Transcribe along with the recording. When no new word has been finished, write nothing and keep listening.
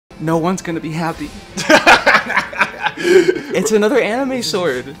No one's gonna be happy. It's another anime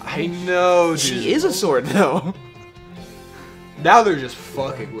sword. I know, dude. She is a sword, though. Now they're just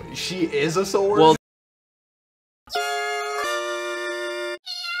fucking with. She is a sword? Well,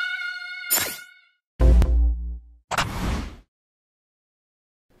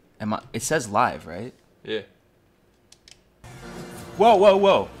 it says live, right? Yeah. Whoa, whoa,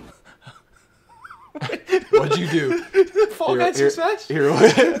 whoa. What'd you do? Fall Guys smash? Here,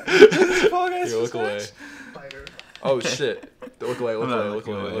 look. Fall Guys Here, look away. Oh shit. Look away, look away, look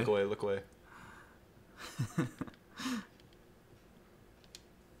away, away. look away, look away.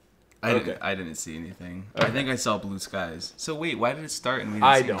 I didn't see anything. Okay. I think I saw blue skies. So wait, why did it start and we didn't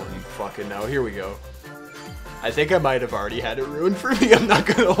I see don't anything? fucking know. Here we go. I think I might have already had it ruined for me. I'm not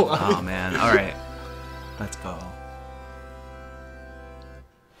gonna lie. Oh man. All right. Let's go.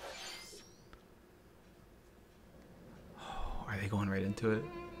 Oh, are they going right into it?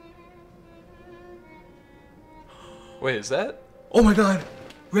 Wait, is that? Oh my god!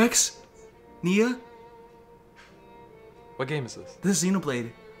 Rex? Nia? What game is this? This is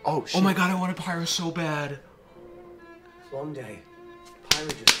Xenoblade. Oh shit. Oh my god, I want a Pyra so bad. One day, PYRA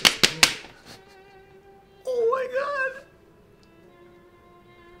just disappeared. Oh my god!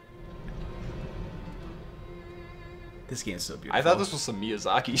 This game's so beautiful. I thought this was some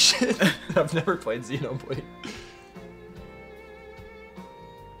Miyazaki shit. I've never played Xenoblade.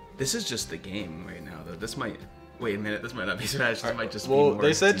 This is just the game right now, though. This might... Wait a minute, this might not be Smash. This might just be Well, more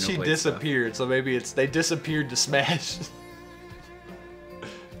they said she Xenoblade disappeared, so maybe it's they disappeared to Smash.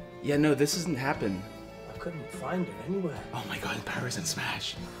 Yeah, no, this doesn't happen. I couldn't find it anywhere. Oh my god, Pyra's in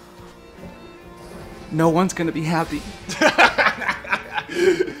Smash. No one's gonna be happy.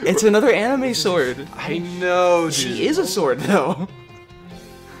 It's another anime sword. I know, dude. She is a sword, though.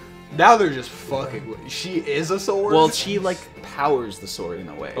 Now they're just fucking with. She is a sword? Well, she, like, powers the sword in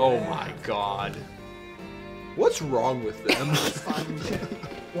a way. Oh my god. What's wrong with them? Find it.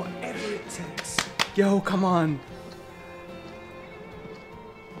 Whatever it takes. Yo, come on.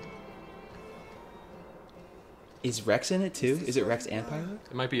 Is Rex in it, too? Is it Rex and Pyra?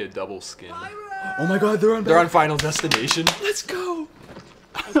 It might be a double skin. Oh my god, they're on They're on Final Destination. Let's go!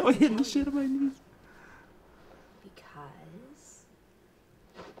 I'm hitting the shit on my knees. Because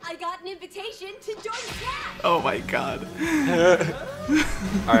I got an invitation to join Snap. Oh my god.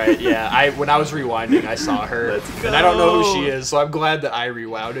 Alright, yeah. When I was rewinding, I saw her. Let's go. And I don't know who she is, so I'm glad that I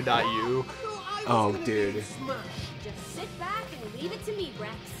rewound and not you. Oh, dude. Just sit back and leave it to me,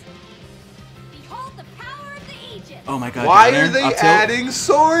 Rex. Behold the power of the Aegis. Oh my god. Why down are there? they Up tilt. adding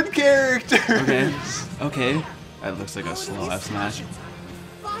sword characters? Okay. Okay. That looks like a slow F smash.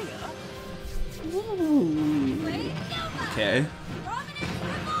 Fire. Okay. Prominent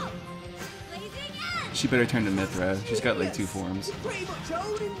purple. Blazing edge. She better turn to MYTHRA. She's got like 2 forms. Pretty much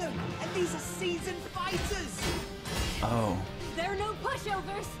owning them, and these are seasoned fighters. Oh. There are no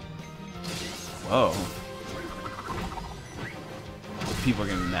pushovers. Whoa. People are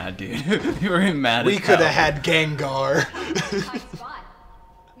gonna be mad, dude. People are gonna be mad. We as could have hell. had Gengar. Nice spot.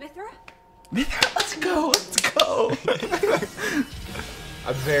 MYTHRA? MYTHRA, let's go. Let's go.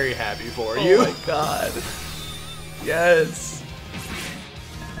 I'm very happy for Oh you. my god. Yes.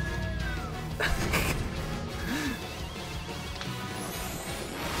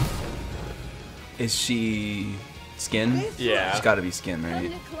 Is she skin? Yeah. She's gotta be skin, right?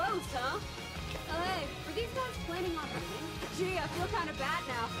 Cutting it close, huh? Hey, were these guys planning on winning? Gee, I feel kind of bad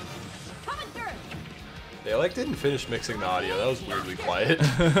now. Coming through. They like didn't finish mixing the audio. That was weirdly quiet.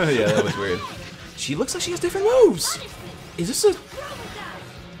 Yeah, that was weird. She looks like she has different moves. Is this a...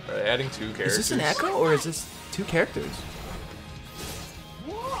 Are they adding 2 characters? Is this an echo or is this 2 characters?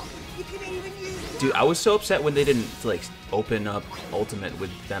 What? You can even use Dude, I was so upset when they didn't like open up Ultimate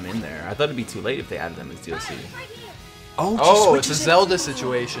with them in there. I thought it'd be too late if they added them as DLC. Right here. Oh, Oh, it's a Zelda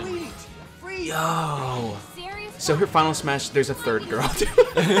situation. free. Yo. Serious? So her Final Smash, there's a 3rd girl. Nothing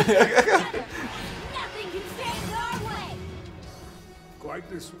can stand in our way. Quite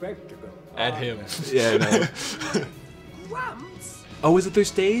the spectacle. Add him. Yeah, I know. Grumps? Oh, is it their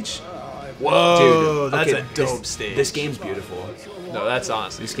stage? Whoa, Dude, that's okay, a dope stage. This game's beautiful. No, that's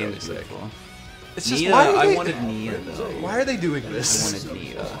honestly This game really is sick. beautiful. It's just Nia, why are I they- wanted Nia though. Why are they doing I this? wanted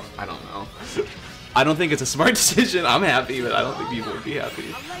Nia. I don't know. I don't think it's a smart decision. I'm happy, but I don't think people would be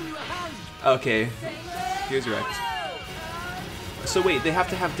happy. Okay. Here's Rex. So wait, they have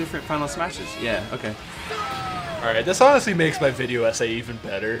to have different Final Smashes. Yeah, okay. Alright, this honestly makes my video essay even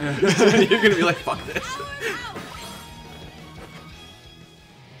better. You're gonna be like, fuck this.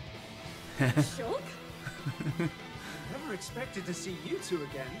 Shulk? Never expected to see you two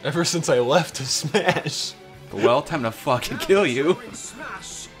again. Ever since I left to Smash. Well, time to fucking kill you. In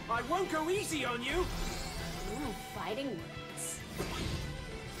Smash, I won't go easy on you. Ooh, fighting words.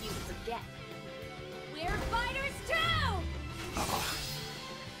 You forget. We're fighters too!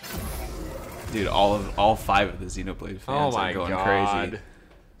 Dude, all 5 of the Xenoblade fans are going crazy.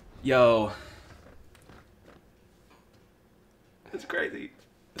 Yo. It's crazy.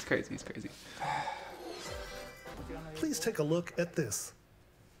 It's crazy. It's crazy. Please take a look at this.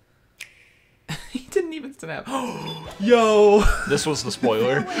 He didn't even snap. Yo. This was the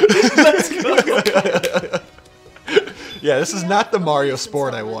spoiler. Yeah, this is not the Mario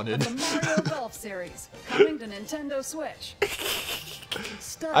Sport I wanted. The Mario Golf series coming to Nintendo Switch.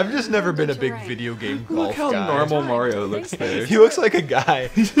 I've just never been a big video game golf Look how guy. normal Mario looks there. He looks like a guy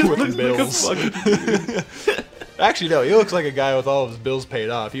with bills. Actually, no, he looks like a guy with all of his bills paid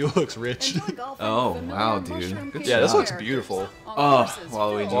off. He looks rich. Oh, wow, dude. Good Yeah, this job. looks beautiful. Oh,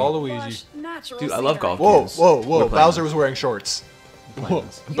 Waluigi. Waluigi. Dude, I love golf Whoa, games. whoa, We're whoa. playing Bowser this. was wearing shorts. Whoa,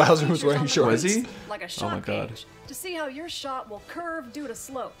 Bowser was wearing shorts. Was he? Like a Oh shot my god. gauge to see how your shot will curve due to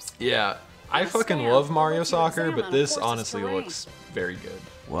slopes. Yeah, I fucking scan love will Mario let you Soccer, examine but a this course's honestly terrain. looks very good.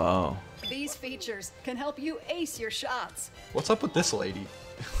 Whoa. These features can help you ace your shots. What's up with this lady?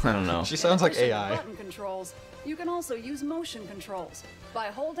 I don't know. She sounds like In addition to AI. Button controls. You can also use motion controls by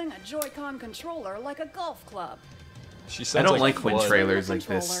holding a Joy-Con controller like a golf club. She I sounds don't like when Flood. trailers like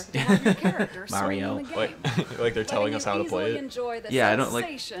this. Mario. Like they're telling us how to play it. Yeah, I don't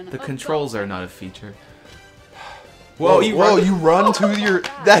like. The controls are not a feature. Whoa, Whoa, you run to your.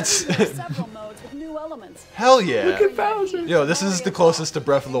 That's. Hell yeah. Look at Bowser. Yo, this is the closest to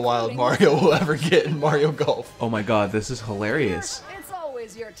Breath of the Wild Mario will ever get in Mario Golf. Oh my god, this is hilarious. It's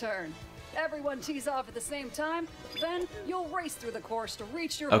always your turn. Everyone tees off at the same time, then you'll race through the course to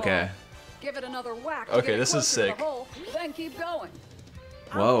reach your Okay. goal. Give it another whack to Okay, get this is closer to sick. the hole, then keep going.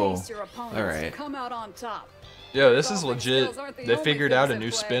 Whoa. Outpace your opponents, Alright. come out on top. Yo, this is Golfing legit. skills aren't the They only figured things out a at new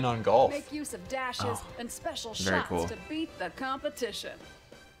play. spin on golf. Make use of dashes Oh, and special very shots cool. to beat the competition.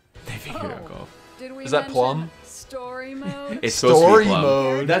 They figured out golf. Did we Is that mention Plum? Story mode? It's supposed to Story be Plum.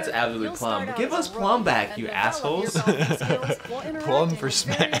 mode. That's absolute You'll start Plum. out Give as us a Plum rogue back, and you develop assholes. your golfing skills while interacting Plum for with various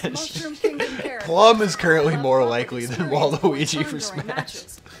Smash. Mushroom Kingdom characters. Plum is currently Level more up with likely than experience Waluigi points for earned during Smash.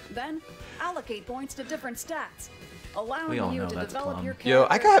 matches. Then allocate points to different stats, allowing We all you know to that's develop Plum. your Yo,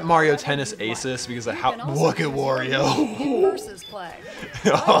 I character got Mario however Tennis you'd like. Aces because of You how. can also Look at use your Wario. in versus play.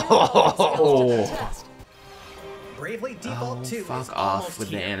 Oh. Bravely Default Oh, 2 is fuck off almost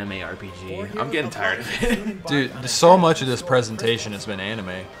with the here. anime Four RPG. heroes I'm getting of tired light of soon it. embark Dude, on a so much of challenge this to presentation has crystal. been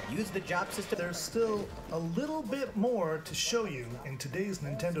anime. Use the job system. There's still a little bit more to show you in today's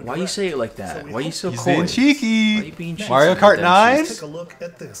Nintendo Why you Direct. say it like that? we Why you hope so He's coy? being Why cheeky. you being cheeky? Mario Kart Them 9? cheeks? Take a look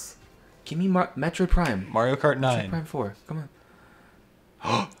at this. Give me Metroid Prime. Mario Kart Metroid 9. Prime 4. Come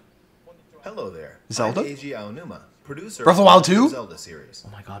on. Hello there. Zelda? I'm Eiji Aonuma, producer Breath of the Wild 2? Zelda series.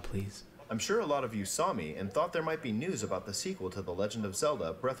 Oh my god, please. I'm sure a lot of you saw me and thought there might be news about the sequel to The Legend of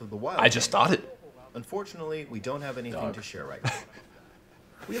Zelda: Breath of the Wild. I just thought it. Unfortunately, we don't have anything to share right now.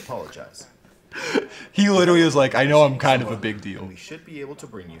 We apologize. He literally was like, I know I'm kind of a big And deal. we should be able to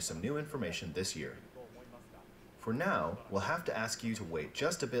bring you some new information this year. For now, we'll have to ask you to wait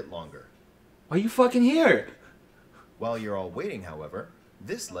just a bit longer. Why you fucking here? While you're all waiting, however,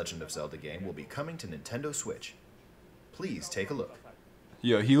 this Legend of Zelda game will be coming to Nintendo Switch. Please take a look.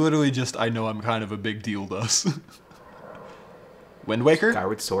 Yo, he literally just, I know I'm kind of a big deal does. Wind Waker?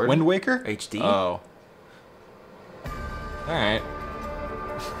 Skyward Sword? Wind Waker? HD? Oh. Alright.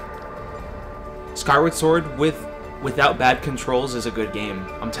 Skyward Sword without bad controls is a good game.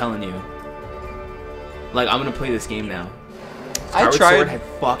 I'm telling you. Like, I'm gonna play this game now. Skyward Sword had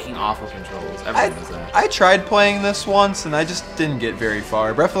fucking awful controls. Everyone knows that. I tried playing this once and I just didn't get very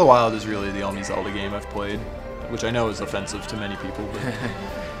far. Breath of the Wild is really the only Zelda game I've played, which I know is offensive to many people, but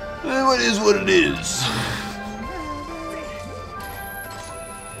it is what it is.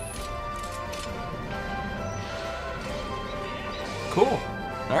 Cool.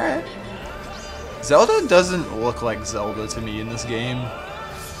 Alright. Zelda doesn't look like Zelda to me in this game.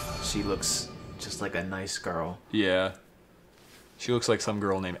 She looks just like a nice girl. Yeah. She looks like some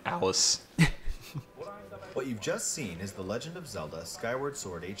girl named Alice. What you've just seen is The Legend of Zelda: Skyward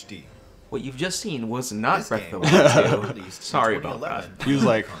Sword HD. What you've just seen was not This Breath of the game was Wild 2. released in Sorry about that. 2011 He was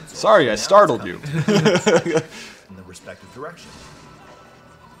like, on console, sorry, I and now startled it's you. coming in the respective direction.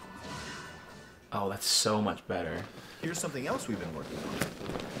 Oh, that's so much better. Here's something else we've been working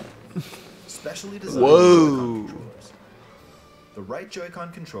on. Specially designed Whoa. Joy-Con controllers. The right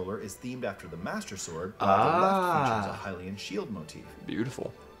Joy-Con controller is themed after the Master Sword, while the left features a Hylian shield motif.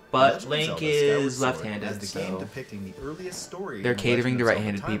 Beautiful. But Legend of Link Zelda: Skyward is Sword, left-handed, as the game so depicting the earliest story they're in the catering to Legend of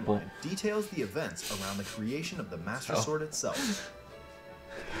right-handed Zelda people. timeline, details the events around the creation of the Master Sword itself.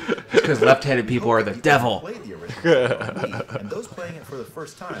 Because left-handed people are the devil. Play the original on Wii, and those playing it for the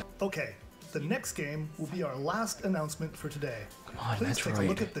first time. Okay, the next game will be our last announcement for today. Come on, Please Metroid. take a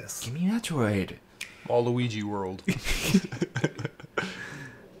look at this. Give me Metroid. Waluigi World. What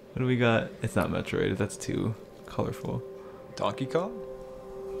do we got? It's not Metroid. That's too colorful. Donkey Kong?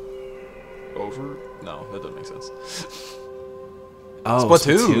 Over? No, that doesn't make sense. Oh,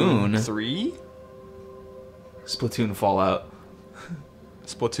 Splatoon 3? Splatoon Fallout.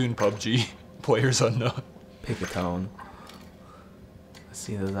 Splatoon PUBG. Players unknown. Pick a tone. Let's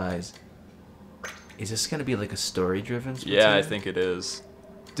see those eyes. Is this gonna be like a story-driven Splatoon? Yeah, I think it is.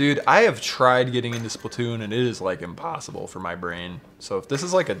 Dude, I have tried getting into Splatoon and it is like impossible for my brain. So if this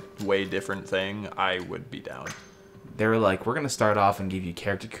is like a way different thing, I would be down. They were like, we're gonna start off and give you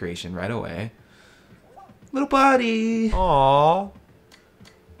character creation right away. Little buddy. Aww.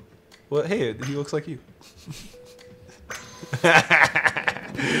 Well, hey, he looks like you. God,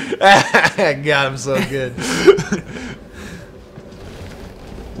 I'm so good.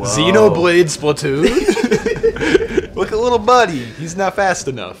 Xenoblade Splatoon? Look at little buddy. He's not fast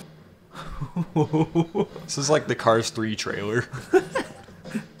enough. This is like the Cars 3 trailer.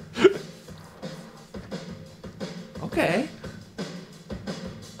 Okay.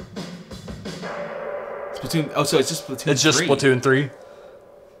 Splatoon. Oh, so it's just Splatoon 3. It's just Splatoon 3.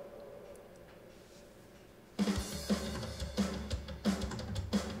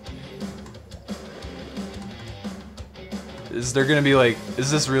 Is there gonna be like,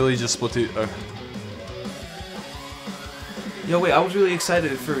 is this really just Splatoon? Yo, wait, I was really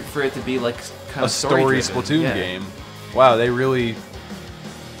excited for it to be like kind A of story Splatoon game. Wow, they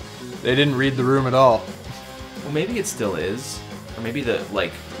didn't read the room at all. Well, maybe it still is, or maybe the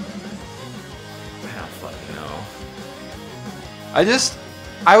like. I don't fucking know.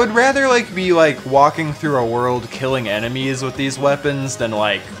 I would rather like be like walking through a world killing enemies with these weapons than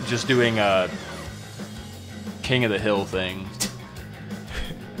like just doing a King of the Hill thing.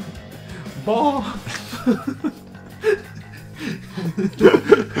 Ball.